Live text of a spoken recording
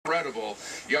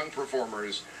young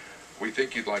performers we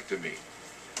think you'd like to meet.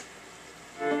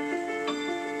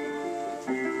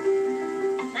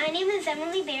 My name is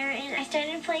Emily Bear, and I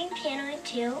started playing piano at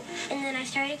 2, and then I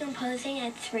started composing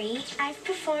at 3. I've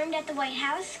performed at the White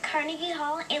House, Carnegie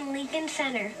Hall, and Lincoln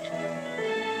Center.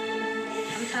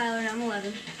 I'm Tyler, and I'm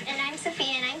 11. And I'm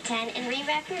Sophia, and I'm 10, and we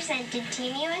represented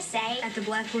Team USA At the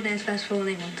Blackpool Dance Festival in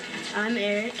England. I'm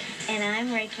Eric, and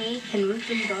I'm Ricky, And we've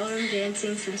been ballroom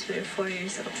dancing since we were 4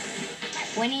 years old.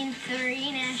 Winning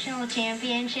 3 national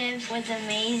championships was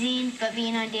amazing, but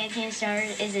being on Dancing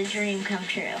Stars is a dream come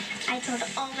true. I told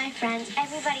all my friends,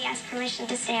 everybody asked permission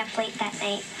to stay up late that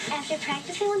night. After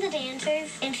practicing with the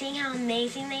dancers and seeing how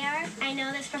amazing they are, I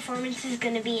know this performance is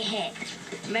going to be a hit.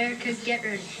 America, get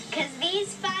ready. Because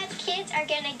these 5 kids are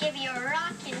going to give you a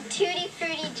rockin' tutti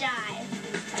frutti jive.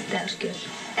 That was good.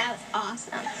 That was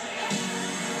awesome.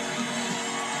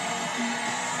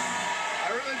 I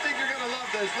really think you're going to love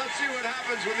this. Let's see what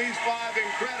happens when these 5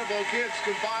 incredible kids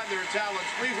combine their talents.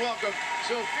 Please welcome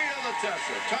Sophia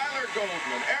Latessa, Tyler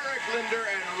Goldman, Eric Linder,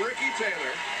 and Ricky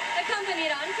Taylor.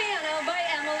 Accompanied on piano by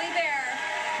Emily Bear.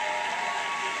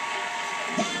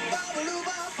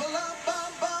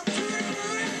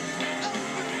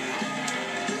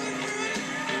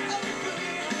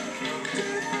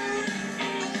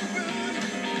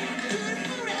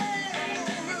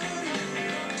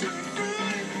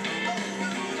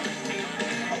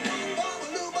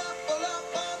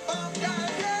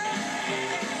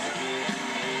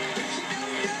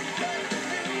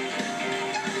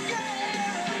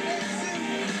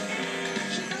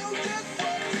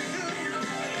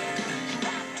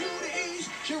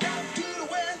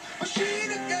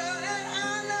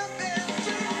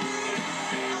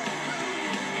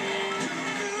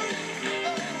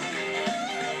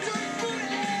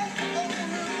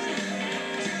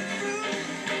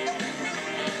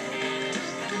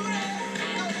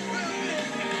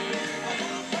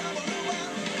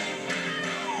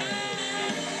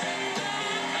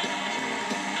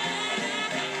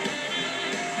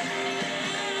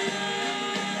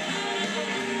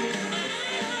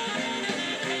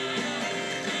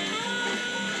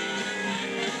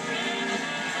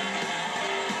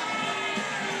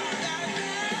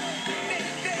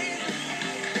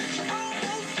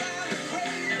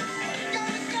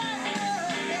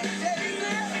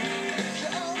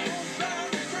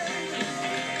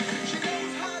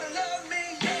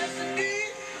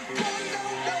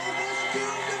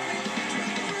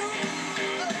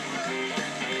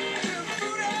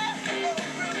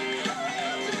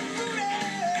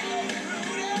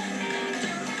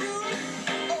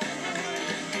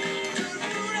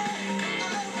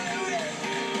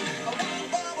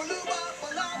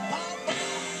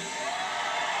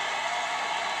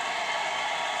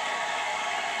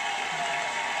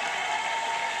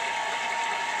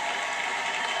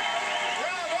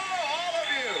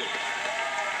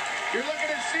 You're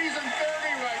looking at season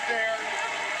 30 right there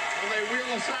when they wheel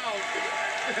us out.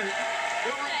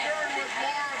 We'll return with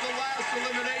more of the last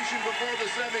elimination before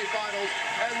the semifinals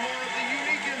and more of the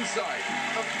unique insight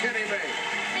of Kenny May.